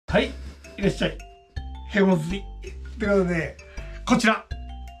はい、いらっしゃい。へもずり。ということで、こちら。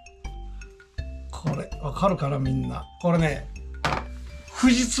これ、わかるかな、みんな。これね、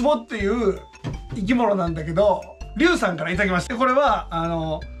フジツボっていう生き物なんだけど、リュウさんからいただきました。これ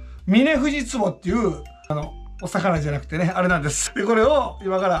は、ミネフジツボっていう、お魚じゃなくてね、あれなんです。で、これを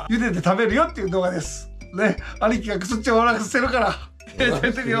今から茹でて食べるよっていう動画です。ね、兄貴がそっちを笑かせるから、やっ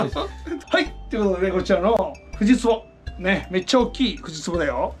てるよ。はい、ということでね、こちらのフジツボ。ね、めっちゃ大きいフジツボだ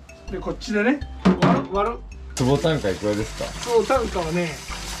よ。で、こっちでね、割る。坪単価いくらですか？そう、単価はね、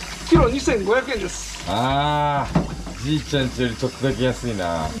キロ2500円です。ああ、じいちゃんちよりちょっとだけ安い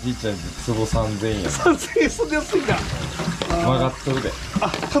な。じいちゃんち坪3000円やな。3000円、そんな安いんだ。曲がっとるで。あ、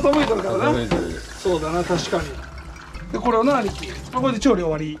傾いてるからな。傾いてる。そうだな、確かに。で、これをな、兄貴。これで調理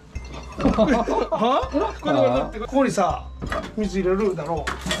終わり。は？これで終わりだって、ここにさ、水入れるだろ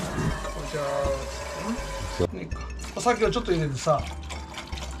う。じゃあ、ねえか。お酒をちょっと入れてさ、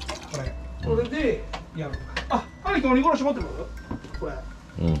これでやる。あ、兄貴お肉おろし持ってくる？これ。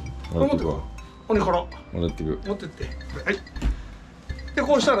うん。これ持ってくる。お肉おろ。持ってく。持ってって。はい。で、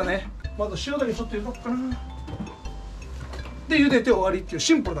こうしたらね、まず塩だけちょっと入れとくかな。で、茹でて終わりっていう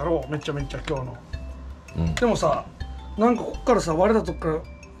シンプルだろう。めちゃめちゃ今日の。うん、でもさ、なんかこっからさ、割れたとこから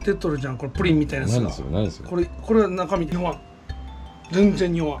出とるじゃん。これプリンみたいなやつが。何ですよ、何ですよ。これは中身弱ん。全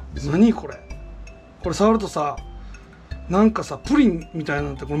然弱ん。何これ。これ触るとさ、なんかさ、プリンみたいな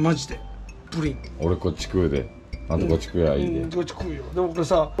んて、これマジでプリン。俺こっち食うで、あんたこっち食えばいいで。こっち食うよ。でもこれ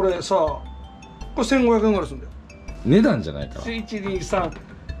さ、これ1500円ぐらいするんだよ。値段じゃないから。1、2、3、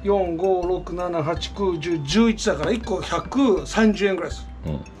4、5、6、7、8、9、10、11だから1個130円ぐらいす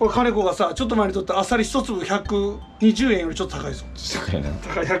る。これ金子がさ、ちょっと前にとってアサリ1粒120円よりちょっと高いぞ。高いな。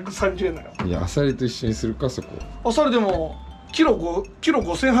高い、130円だよ。いや、アサリと一緒にするか、そこ。アサリでもキロ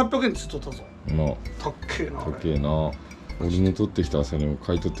5800円って言っとったぞ。たっけえな。たっけえな。俺の取ってきたアサリも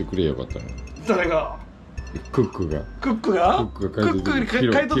買い取ってくれよかったの。誰が？クックが買い取って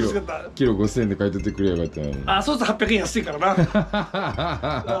くれた。キロ5000円で買い取ってくれよかったのに。あ、そうすると800円安いからな。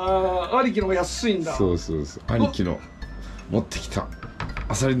あ、兄貴の方が安いんだ。そうそうそう。兄貴の持ってきた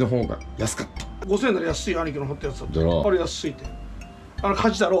アサリの方が安かった。5000円なら安いよ、兄貴の持ったやつだった。だろ。あれ安いって。カ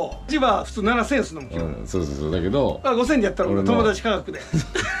ジだろう。カジは普通7000円するのもん。そうそうそう。だけど。あ、5000円でやったら友達価格で。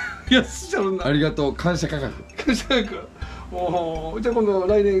安いじゃんな。ありがとう、感謝価格。感謝価格。もうじゃあ今度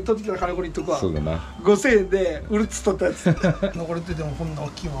来年取ってきたら金子に言っとくわ。そうだな。5000円で売るっつっとったやつ。残れててもこんな大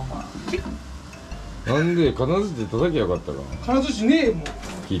きいまま。なんで金槌で叩きゃよかったか。金槌ねえもん。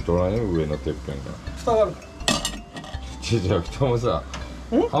火取らんよ、上のてっぺんが。蓋があるから。じゃあ蓋もさ、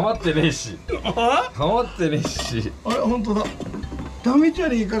はまってねえし。はまってねえし。あれ本当だ。ダメじゃ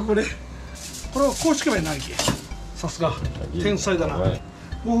ねえかこれ。これはこうしけばいいな、兄貴。さすが天才だな。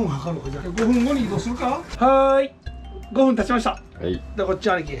5分測るか。じゃあ5分後に移動するか。はーい。5分経ちました。はい。でこっち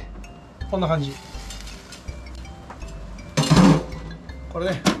兄貴。こんな感じ。これ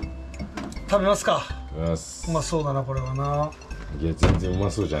ね。食べますか。食べます。うまそうだなこれはな。いや全然う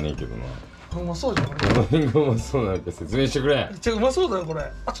まそうじゃねえけどな。うまそうじゃんこれ。この辺がうまそうなのか説明してくれ。めっちゃうまそうだよこれ。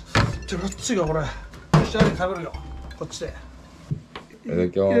あ、ちょっと熱いよこれ。よし兄貴食べるよ。こっちで。いただ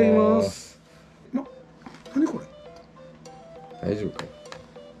きます。何これ。大丈夫か。い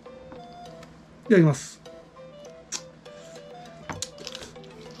ただきます。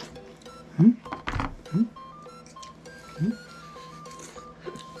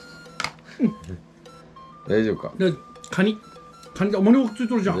大丈夫か。カニだ。お前につい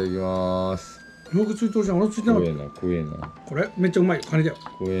とるじゃん。いただきます。よくついとるじゃん。俺ついてなかった。怖えな。これめっちゃうまいよ。カニだよ。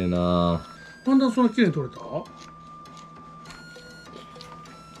怖えな。なんでそんな綺麗に取れた？こ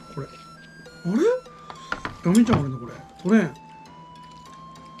れ。あれ？ダメじゃん俺のこれ。取れん。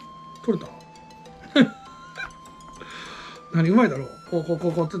取れた？何うまいだろう。こう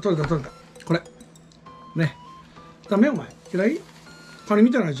って取れた。これ。ね。ダメお前。嫌い？カニ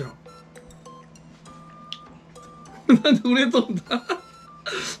みたいなじゃん。なんで売れとんだ。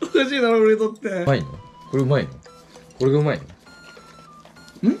おかしいだろ売れとって。うまいの？これうまいの？これがうまい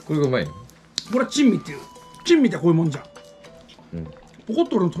の？これがうまいの？これ珍味っていう。珍味ってこういうもんじゃん。うん。ポコッ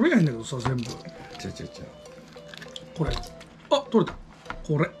と俺も取れないんだけどさ全部。これ。あ、取れた。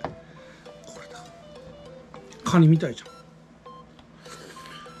これだ。カニみたいじゃん。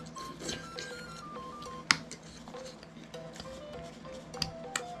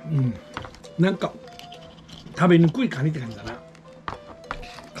なんか食べにくいカニって感じだな。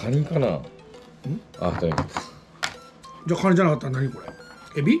カニかな。あ、食べます。じゃあカニじゃなかったら何こ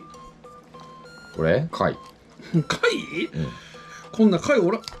れ。エビ？これ貝。貝？こんな貝お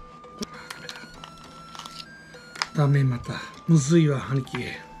ら。ダメまた。むずいわ兄貴。こ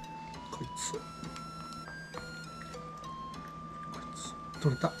いつ。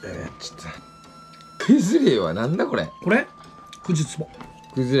取れた。ちょっと崩れはなんだこれ。これフジツボ。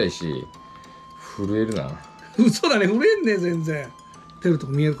崩れいし震えるな。嘘だね、震えんね全然。出ると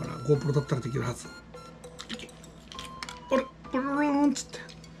こ見えるかな。 GoPro だったらできるはず。あれポロロンっつって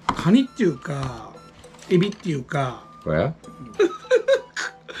カニっていうかエビっていうかこれ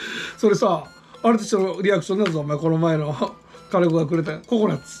それさ、あれとしてのリアクションだぞお前。この前の金子がくれたココ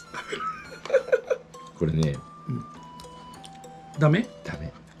ナッツこれね、ダメ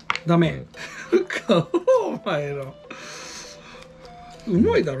ダメお前のう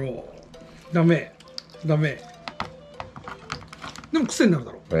まいだろう。ダメでも癖になる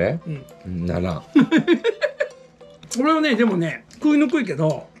だろこれならん。俺はね、でもね食いにくいけ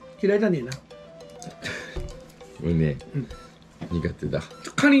ど嫌いじゃねえな。俺ね、苦手だ。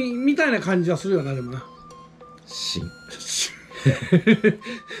カニみたいな感じはするよな。でもな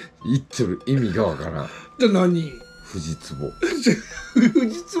言っとる意味がわからん。じゃあ何フジツボ。フ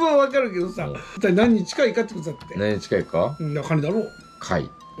ジツボはわかるけどさ、一体何に近いかってことだって。何に近いか。カニだろう。貝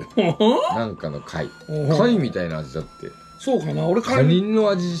なんかの貝みたいな味だって。そうかな。俺カニの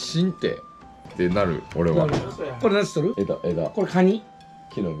味しんってなる。俺はこれ何しとる。枝これカニ。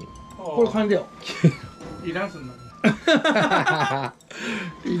木の実。これカニだよ。いらんすんな。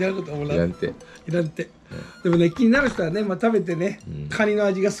いらんこともらって。いらんて。でもね、気になる人はね、まあ食べてね、カニの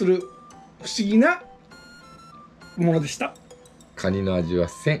味がする不思議なものでした。カニの味は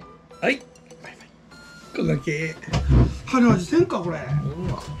せん。はい。バイバイ。これだけ。カニの味せんかこれ。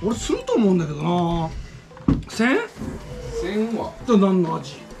俺すると思うんだけどな。せんは。じゃあ何の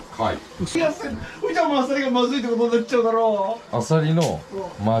味。貝。いや、じゃあもうアサリがまずいってことになっちゃうだろう。アサリの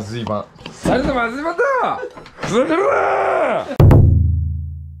まずい版。アサリのまずい版だ。ふざけるな。は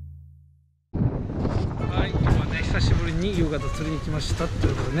い、今ね久しぶりに夕方釣りに来ましたと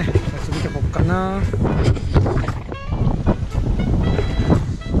いうことでね、見てこっかな。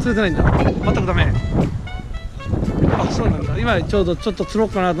釣れてないんだ。全くダメ。あ、そうなんだ。今ちょうどちょっと釣ろう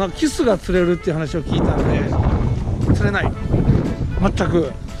かな。キスが釣れるっていう話を聞いたので釣れない。全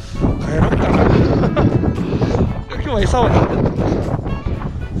く。帰ろうかな。今日は餌は何だ。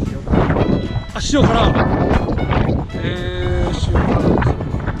あ、塩辛。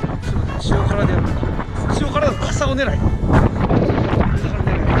塩辛でやるんだ。塩辛だとカサゴ狙い。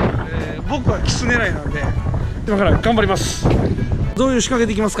僕はキス狙いなんで今から頑張ります。どういう仕掛け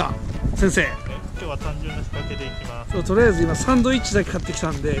でいきますか先生。今日は単純な仕掛けでいきます。とりあえず今サンドイッチだけ買ってきた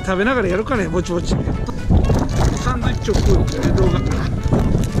んで食べながらやるかね。ぼちぼちサンドイッチを食うっていう動画い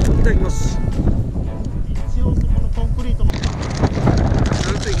ただきます。一応そこのコンクリートのやる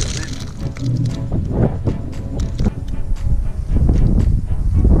といいけどね。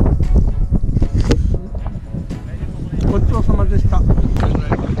ごちそうさまでした。先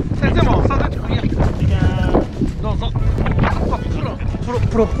生もサンドイッチ食いや。どうぞ。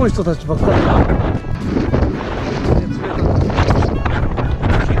プロっぽい人たちばっかりだ。わ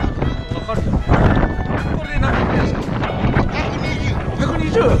かるよ。これで何分ですか。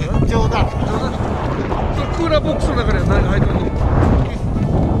120。冗談。そのクーラーボックスの中には何が入ってるの。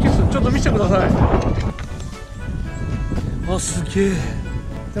キスちょっと見せてください。あ、すげえ。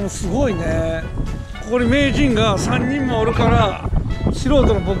でもすごいね。ここに名人が3人もおるから素人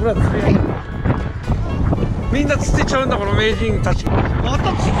の僕ら釣り合い。みんな釣ってちゃうんだこの名人たち。ま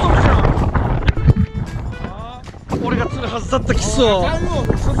た釣っとるじゃん。俺が釣るはずだったキスを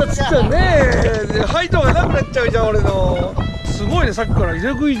そんな釣っちゃうね。配当がなくなっちゃうじゃん俺の。すごいね、さっきから入れ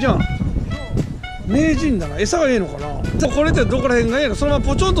食いじゃん。名人だな。餌がいいのかな。これってどこら辺がいいの。そのまま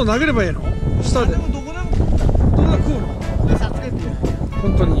ポチョンと投げればいいの。下でどこで食うの。餌つけて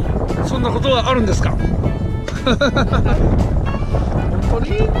本当にそんなことはあるんですか。本当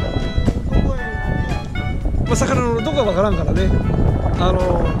にまあ、魚のどこかわからんからね。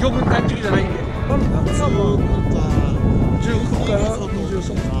魚群探知機じゃないんで。15から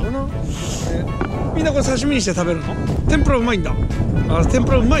23かな。みんなこれ刺身にして食べるの。天ぷらうまいんだ。あ、天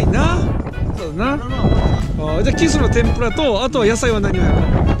ぷらうまいな。そうだな。あ、じゃあキスの天ぷらとあとは野菜は何をやるの。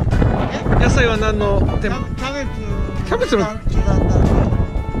野菜は何の天ぷら。キャベツの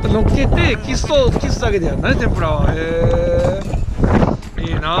乗っけてキスだけでやるんだね天ぷらは。へえ、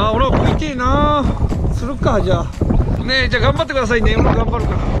いいな。俺は食いてえな。するかじゃあね。え、じゃあ頑張ってくださいね。俺頑張る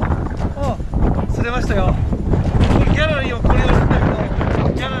から。あ、釣れましたよ。ギャラリーはこれをしたけど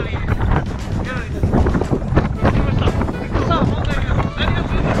ギャラリーです。釣れました。さあ問題は何が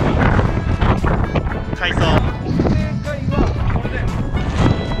釣れますか。海藻。正解はこれで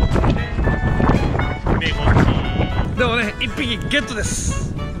メゴチ。でもね、1匹ゲットで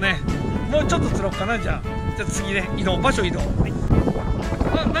すね。もうちょっと釣ろうかな。じゃあ次ね、場所移動。あ、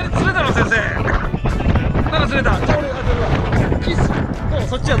何釣れたの先生。なんか釣れた。俺当たるわ。きいっすよ。どう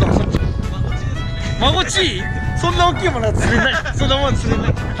そっちはどうそっち。孫ちそんな大きいものは釣れない。そんなものは釣れな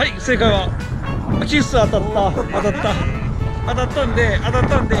い。はい、正解はキッス当たったんで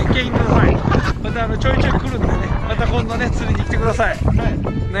景品ください。またちょいちょい来るんでね、また今度ね釣りに来てください。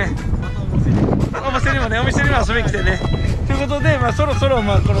ね、お店にも遊びに来てね。ということで、そろそろこ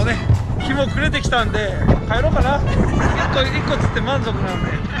のね日も暮れてきたんで帰ろうかな。1個釣って満足なん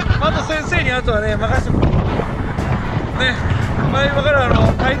で、また先生にあとはね任せてもらうね。今から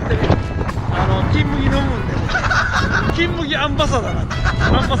帰ってね金麦飲むんで、金麦アンバサダーなん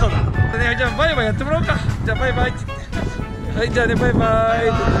で、ね、じゃあバイバイやってもらおうか。じゃあバイバイって言って、はい、じゃあねバイバイって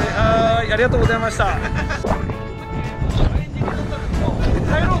言ってね、はい、ありがとうございました。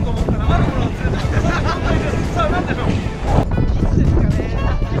帰ろうと思ったらまだものを連れてきて、さあ何でしょう。キスですかね。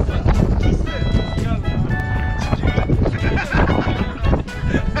キス違うな。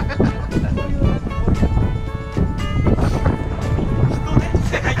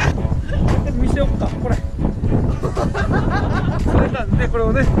見せよっか、これそれなんで、これ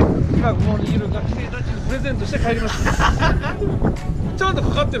をね今ここにいる学生たちにプレゼントして帰ります。ちゃんとか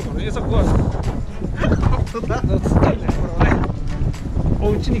かってるからね、餌食わず釣ったんだよ、これをね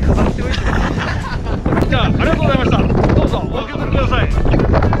お家に飾っておいて。じゃあありがとうございました。どうぞお受け取りください。はい、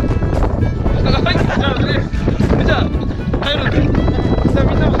じゃあね、じゃあ帰るんで